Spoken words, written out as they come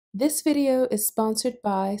This video is sponsored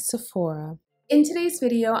by Sephora. In today's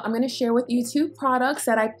video, I'm going to share with you two products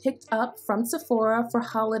that I picked up from Sephora for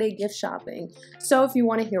holiday gift shopping. So if you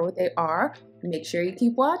want to hear what they are, make sure you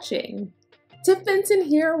keep watching. Tiff Benson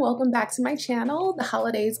here, welcome back to my channel. The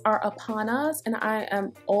holidays are upon us and I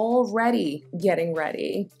am already getting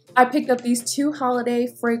ready. I picked up these two holiday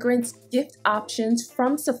fragrance gift options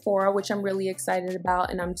from Sephora, which I'm really excited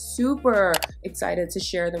about, and I'm super excited to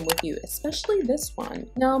share them with you, especially this one.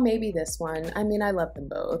 No, maybe this one. I mean, I love them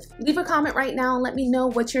both. Leave a comment right now and let me know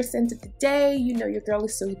what's your scent of the day. You know your girl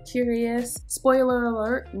is so curious. Spoiler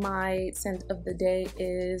alert, my scent of the day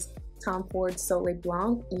is Tom Ford Soleil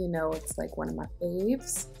Blanc. You know, it's like one of my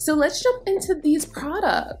faves. So let's jump into these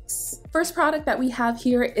products. First product that we have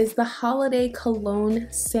here is the Holiday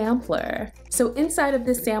Cologne Sampler. So inside of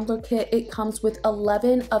this sampler kit, it comes with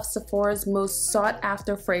 11 of Sephora's most sought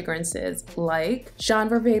after fragrances like Jean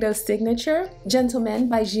Vervedo's Signature, Gentleman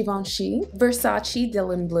by Givenchy, Versace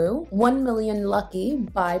Dylan Blue, 1 Million Lucky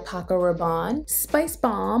by Paco Rabanne, Spice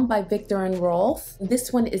Bomb by Viktor and Rolf.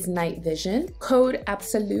 This one is Night Vision, Code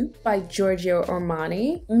Absolute by Giorgio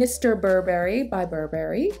Armani, Mr. Burberry by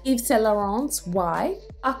Burberry, Yves Saint Laurent's Y,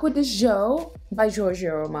 Acqua di Gio by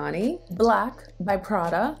Giorgio Armani, Black by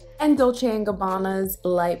Prada, and Dolce & Gabbana's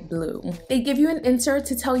Light Blue. They give you an insert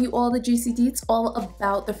to tell you all the juicy deets all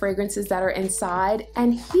about the fragrances that are inside,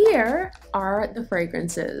 and here are the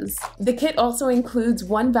fragrances. The kit also includes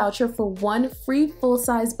one voucher for one free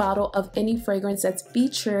full-size bottle of any fragrance that's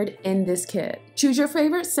featured in this kit. Choose your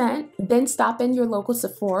favorite scent, then stop in your local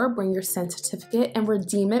Sephora, bring your scent certificate, and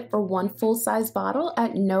redeem it for one full-size bottle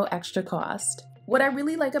at no extra cost. What I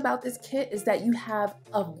really like about this kit is that you have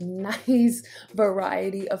a nice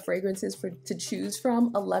variety of fragrances to choose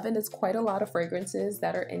from. 11 is quite a lot of fragrances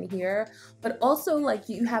that are in here, but also like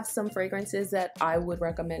you have some fragrances that I would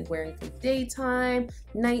recommend wearing for daytime,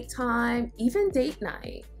 nighttime, even date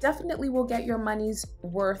night. Definitely will get your money's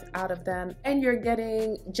worth out of them, and you're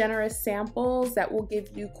getting generous samples that will give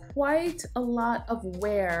you quite a lot of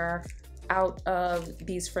wear out of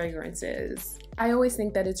these fragrances. I always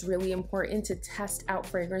think that it's really important to test out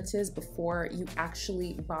fragrances before you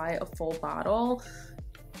actually buy a full bottle,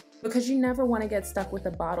 because you never want to get stuck with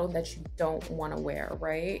a bottle that you don't want to wear,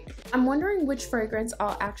 right? I'm wondering which fragrance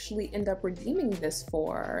I'll actually end up redeeming this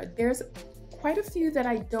for. There's quite a few that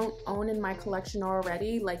I don't own in my collection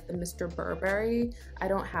already, like the Mr. Burberry. I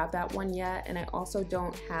don't have that one yet, and I also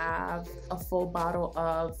don't have a full bottle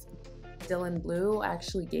of Dylan Blue. I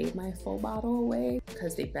actually gave my full bottle away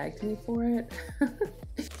because they begged me for it.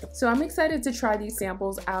 So I'm excited to try these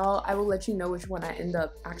samples out. I will let you know which one I end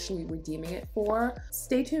up actually redeeming it for.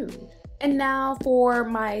 Stay tuned. And now for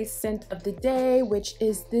my scent of the day, which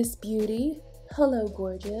is this beauty. Hello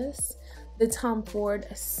Gorgeous. The Tom Ford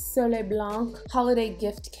Soleil Blanc Holiday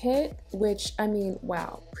Gift Kit, which, I mean,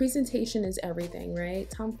 wow. Presentation is everything, right?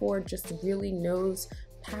 Tom Ford just really knows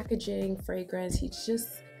packaging, fragrance. He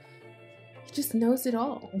just knows it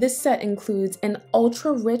all. This set includes an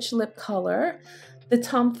ultra rich lip color, the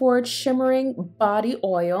Tom Ford Shimmering Body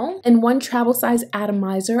Oil, and one travel size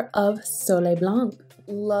atomizer of Soleil Blanc.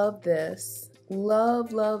 Love this.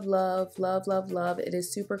 Love, love, love, love, love, love. It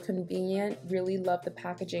is super convenient. Really love the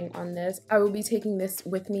packaging on this. I will be taking this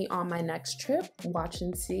with me on my next trip. Watch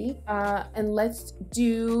and see. And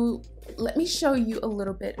let me show you a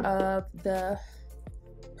little bit of the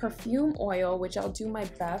perfume oil, which I'll do my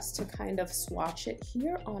best to kind of swatch it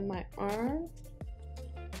here on my arm.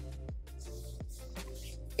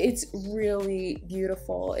 It's really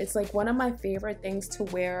beautiful. It's like one of my favorite things to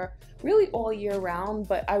wear really all year round,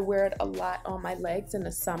 but I wear it a lot on my legs in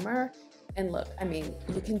the summer. And look, I mean,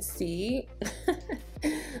 you can see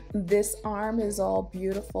this arm is all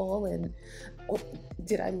beautiful. And oh,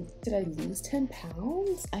 did I lose 10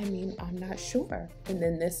 pounds? I mean, I'm not sure. And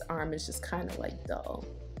then this arm is just kind of like dull.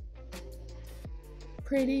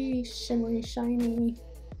 Pretty, shimmery, shiny,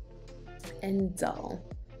 and dull.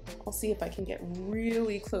 I'll see if I can get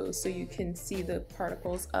really close so you can see the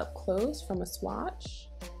particles up close from a swatch.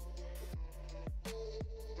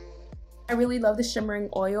 I really love the shimmering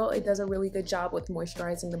oil. It does a really good job with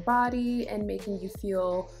moisturizing the body and making you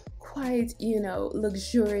feel quite, you know,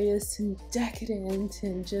 luxurious and decadent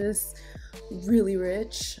and just really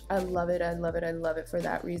rich. I love it. I love it. I love it for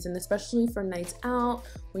that reason, especially for nights out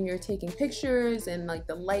when you're taking pictures and like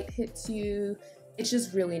the light hits you. It's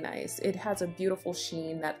just really nice. It has a beautiful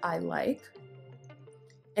sheen that I like,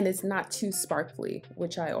 and it's not too sparkly,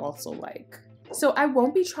 which I also like. So I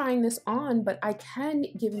won't be trying this on, but I can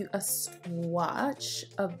give you a swatch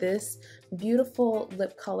of this beautiful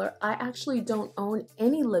lip color. I actually don't own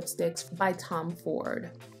any lipsticks by Tom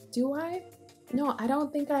Ford. Do I? No, I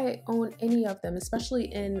don't think I own any of them, especially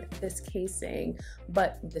in this casing,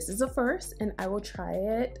 but this is a first and I will try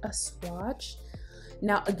it, a swatch.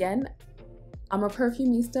 Now again, I'm a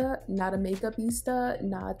perfumista, not a makeupista,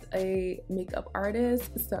 not a makeup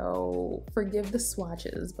artist, so forgive the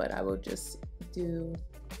swatches, but I will just do...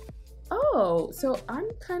 Oh, so I'm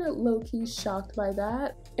kind of low-key shocked by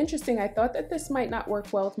that. Interesting, I thought that this might not work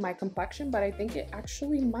well with my complexion, but I think it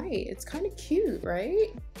actually might. It's kind of cute, right?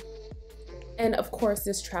 And of course,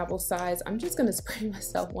 this travel size, I'm just gonna spray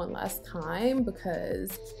myself one last time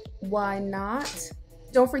because why not?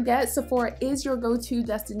 Don't forget, Sephora is your go-to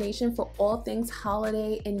destination for all things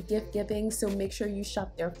holiday and gift giving, so make sure you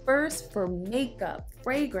shop there first for makeup,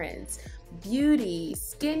 fragrance, beauty,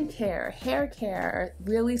 skincare, hair care.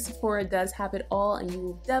 Really, Sephora does have it all, and you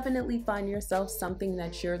will definitely find yourself something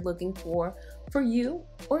that you're looking for you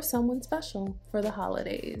or someone special for the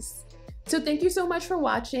holidays. So thank you so much for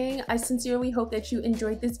watching. I sincerely hope that you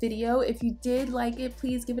enjoyed this video. If you did like it,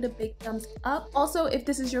 please give it a big thumbs up. Also, if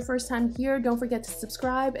this is your first time here, don't forget to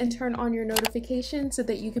subscribe and turn on your notifications so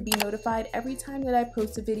that you can be notified every time that I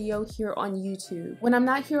post a video here on YouTube. When I'm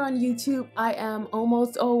not here on YouTube, I am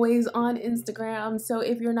almost always on Instagram. So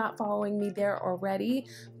if you're not following me there already,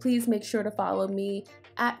 please make sure to follow me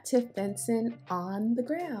at Tiff Benson on the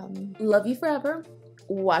gram. Love you forever.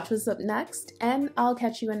 Watch what's up next, and I'll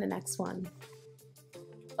catch you in the next one.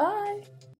 Bye!